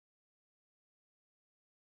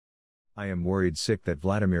I am worried sick that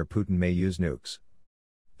Vladimir Putin may use nukes.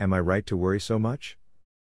 Am I right to worry so much?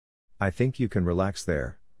 I think you can relax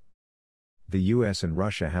there. The US and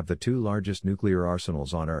Russia have the two largest nuclear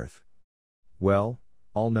arsenals on Earth. Well,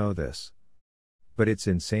 all know this. But it's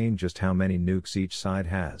insane just how many nukes each side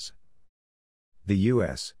has. The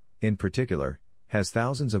US, in particular, has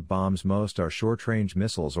thousands of bombs. Most are short-range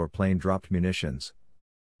missiles or plane-dropped munitions.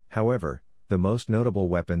 However, the most notable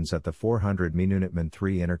weapons at the 400 Minuteman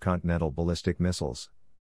III intercontinental ballistic missiles.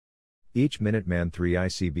 Each Minuteman III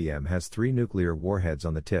ICBM has 3 nuclear warheads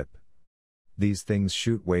on the tip. These things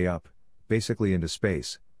shoot way up, basically into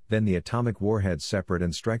space, then the atomic warheads separate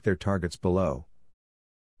and strike their targets below.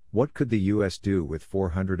 What could the US do with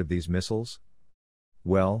 400 of these missiles?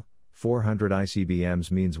 Well, 400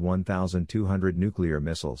 ICBMs means 1,200 nuclear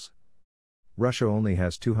missiles. Russia only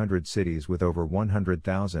has 200 cities with over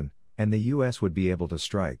 100,000, and the US would be able to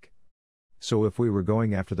strike. So if we were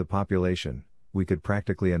going after the population, we could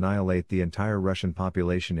practically annihilate the entire Russian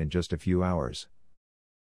population in just a few hours.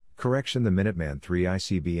 Correction: the Minuteman III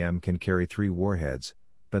ICBM can carry 3 warheads,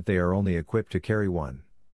 but they are only equipped to carry 1.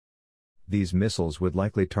 These missiles would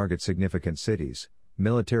likely target significant cities,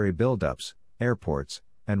 military buildups, airports,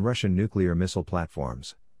 and Russian nuclear missile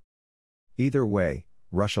platforms. Either way,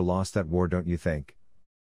 Russia lost that war, don't you think?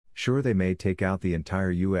 Sure, they may take out the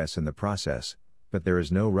entire US in the process, but there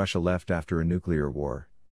is no Russia left after a nuclear war.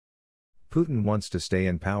 Putin wants to stay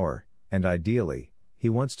in power, and ideally, he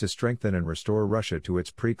wants to strengthen and restore Russia to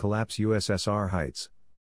its pre-collapse USSR heights.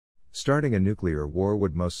 Starting a nuclear war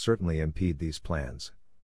would most certainly impede these plans.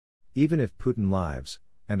 Even if Putin lives,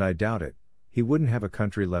 and I doubt it, he wouldn't have a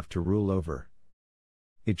country left to rule over.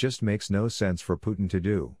 It just makes no sense for Putin to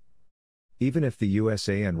do. Even if the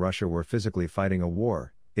USA and Russia were physically fighting a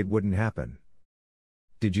war, it wouldn't happen.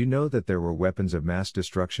 Did you know that there were weapons of mass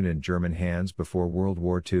destruction in German hands before World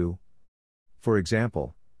War II? For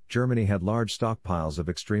example, Germany had large stockpiles of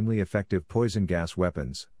extremely effective poison gas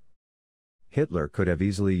weapons. Hitler could have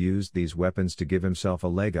easily used these weapons to give himself a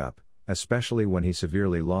leg up, especially when he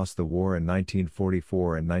severely lost the war in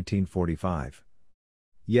 1944 and 1945.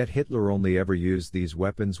 Yet Hitler only ever used these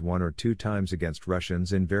weapons 1 or 2 times against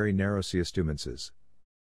Russians in very narrow instances.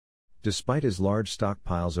 Despite his large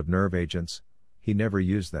stockpiles of nerve agents, he never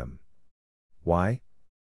used them. Why?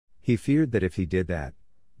 He feared that if he did that,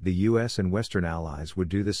 the US and Western allies would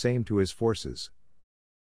do the same to his forces.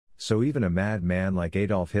 So even a madman like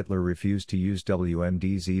Adolf Hitler refused to use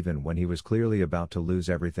WMDs even when he was clearly about to lose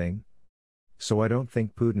everything? So I don't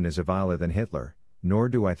think Putin is viler than Hitler, nor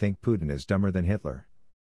do I think Putin is dumber than Hitler.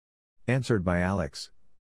 Answered by Alex.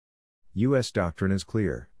 US doctrine is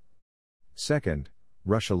clear. Second,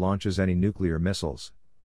 Russia launches any nuclear missiles.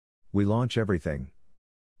 We launch everything.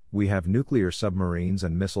 We have nuclear submarines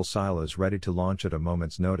and missile silos ready to launch at a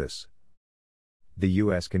moment's notice. The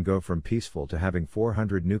US can go from peaceful to having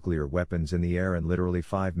 400 nuclear weapons in the air in literally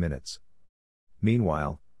 5 minutes.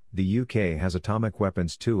 Meanwhile, the UK has atomic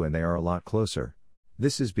weapons too, and they are a lot closer.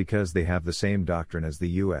 This is because they have the same doctrine as the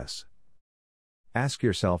US. Ask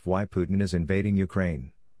yourself why Putin is invading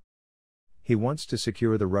Ukraine. He wants to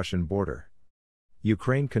secure the Russian border.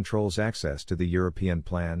 Ukraine controls access to the European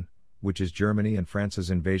plan, which is Germany and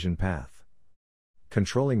France's invasion path.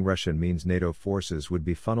 Controlling Russia means NATO forces would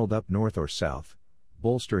be funneled up north or south,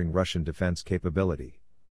 bolstering Russian defense capability.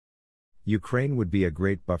 Ukraine would be a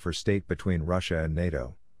great buffer state between Russia and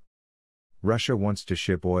NATO. Russia wants to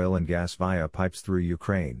ship oil and gas via pipes through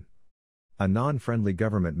Ukraine. A non-friendly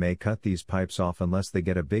government may cut these pipes off unless they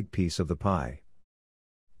get a big piece of the pie.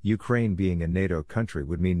 Ukraine being a NATO country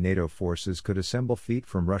would mean NATO forces could assemble feet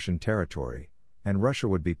from Russian territory, and Russia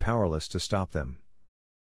would be powerless to stop them.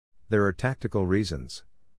 There are tactical reasons.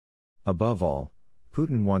 Above all,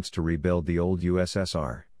 Putin wants to rebuild the old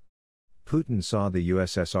USSR. Putin saw the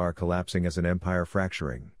USSR collapsing as an empire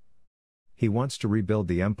fracturing. He wants to rebuild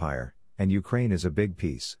the empire, and Ukraine is a big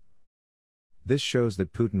piece. This shows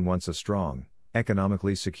that Putin wants a strong,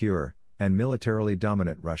 economically secure, and militarily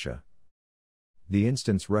dominant Russia. The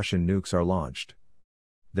instant Russian nukes are launched,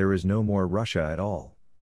 there is no more Russia at all.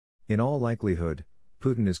 In all likelihood,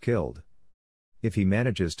 Putin is killed. If he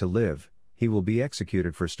manages to live, he will be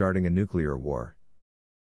executed for starting a nuclear war.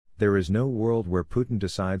 There is no world where Putin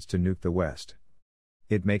decides to nuke the West.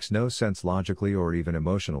 It makes no sense logically or even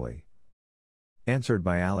emotionally. Answered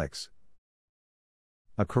by Alex.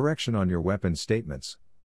 A correction on your weapons statements.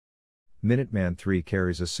 Minuteman III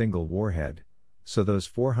carries a single warhead, so those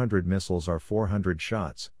 400 missiles are 400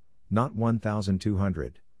 shots, not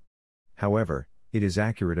 1,200. However, it is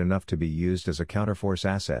accurate enough to be used as a counterforce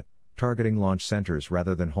asset, targeting launch centers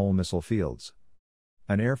rather than whole missile fields.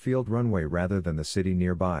 An airfield runway rather than the city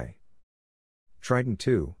nearby. Trident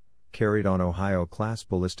II, carried on Ohio-class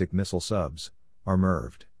ballistic missile subs, are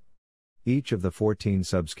MIRVed. Each of the 14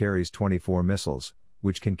 subs carries 24 missiles,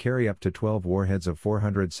 which can carry up to 12 warheads of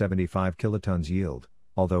 475 kilotons yield,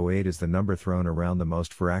 although 8 is the number thrown around the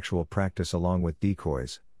most for actual practice along with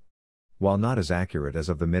decoys. While not as accurate as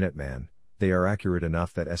of the Minuteman, they are accurate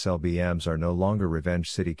enough that SLBMs are no longer revenge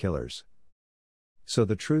city killers. So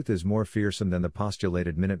the truth is more fearsome than the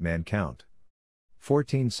postulated Minuteman count.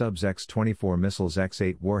 14 subs x 24 missiles x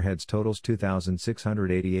 8 warheads totals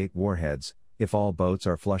 2,688 warheads, if all boats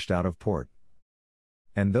are flushed out of port.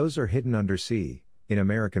 And those are hidden undersea, in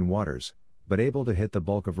American waters, but able to hit the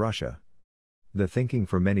bulk of Russia. The thinking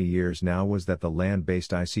for many years now was that the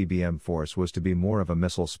land-based ICBM force was to be more of a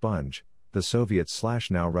missile sponge. The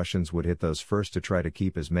Soviets/now Russians would hit those first to try to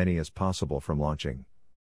keep as many as possible from launching.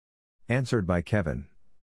 Answered by Kevin.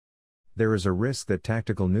 There is a risk that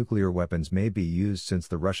tactical nuclear weapons may be used since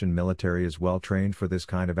the Russian military is well trained for this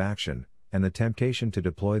kind of action, and the temptation to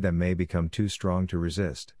deploy them may become too strong to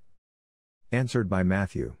resist. Answered by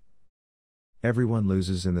Matthew. Everyone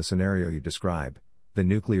loses in the scenario you describe. The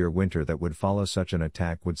nuclear winter that would follow such an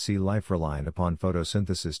attack would see life reliant upon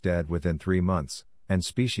photosynthesis dead within 3 months, and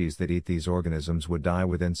species that eat these organisms would die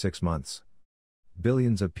within 6 months.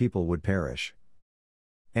 Billions of people would perish.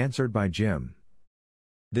 Answered by Jim.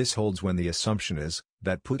 This holds when the assumption is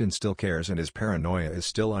that Putin still cares and his paranoia is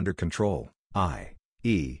still under control,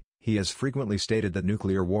 i.e., he has frequently stated that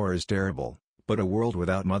nuclear war is terrible, but a world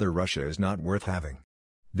without Mother Russia is not worth having.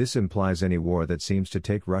 This implies any war that seems to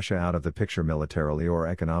take Russia out of the picture militarily or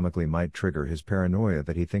economically might trigger his paranoia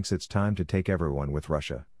that he thinks it's time to take everyone with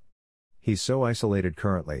Russia. He's so isolated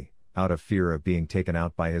currently, out of fear of being taken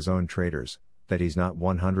out by his own traitors, that he's not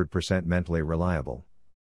 100% mentally reliable.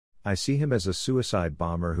 I see him as a suicide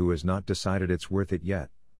bomber who has not decided it's worth it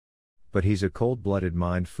yet. But he's a cold-blooded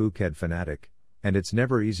mind-fuckhead fanatic, and it's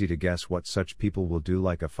never easy to guess what such people will do,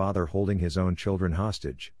 like a father holding his own children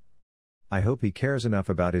hostage. I hope he cares enough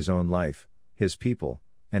about his own life, his people,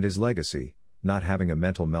 and his legacy, not having a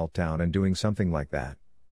mental meltdown and doing something like that.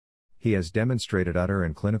 He has demonstrated utter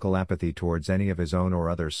and clinical apathy towards any of his own or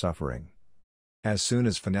others' suffering. As soon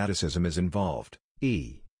as fanaticism is involved,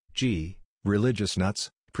 e.g., religious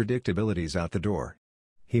nuts, predictability's out the door.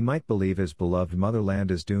 He might believe his beloved motherland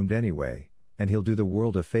is doomed anyway, and he'll do the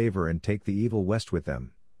world a favor and take the evil West with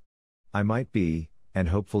them. I might be, and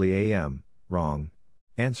hopefully am, wrong.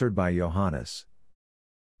 Answered by Johannes.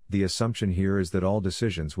 The assumption here is that all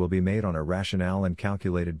decisions will be made on a rational and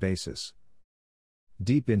calculated basis.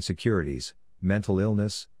 Deep insecurities, mental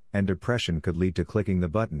illness, and depression could lead to clicking the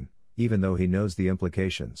button, even though he knows the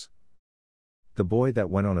implications. The boy that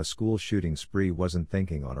went on a school shooting spree wasn't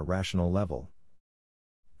thinking on a rational level.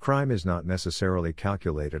 Crime is not necessarily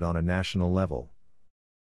calculated on a national level.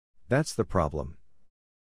 That's the problem.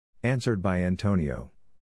 Answered by Antonio.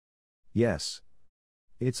 Yes.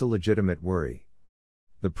 It's a legitimate worry.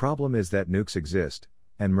 The problem is that nukes exist,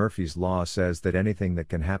 and Murphy's Law says that anything that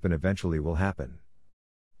can happen eventually will happen.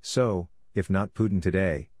 So, if not Putin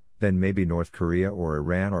today, then maybe North Korea or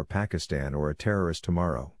Iran or Pakistan or a terrorist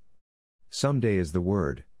tomorrow. Someday is the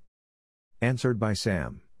word. Answered by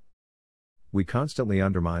Sam. We constantly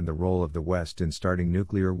undermine the role of the West in starting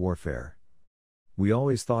nuclear warfare. We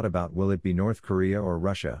always thought about, will it be North Korea or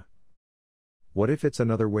Russia? What if it's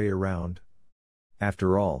another way around?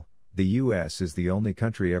 After all, the US is the only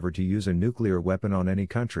country ever to use a nuclear weapon on any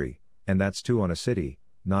country, and that's too on a city,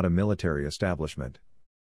 not a military establishment.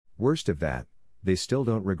 Worst of that, they still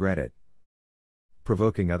don't regret it.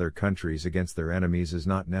 Provoking other countries against their enemies is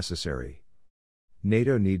not necessary.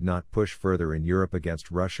 NATO need not push further in Europe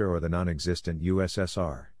against Russia or the non-existent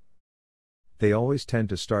USSR. They always tend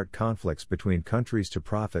to start conflicts between countries to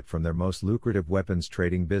profit from their most lucrative weapons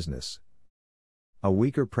trading business. A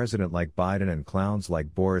weaker president like Biden and clowns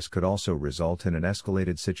like Boris could also result in an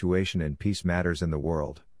escalated situation in peace matters in the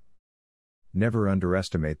world. Never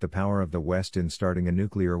underestimate the power of the West in starting a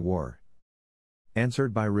nuclear war.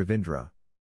 Answered by Ravindra.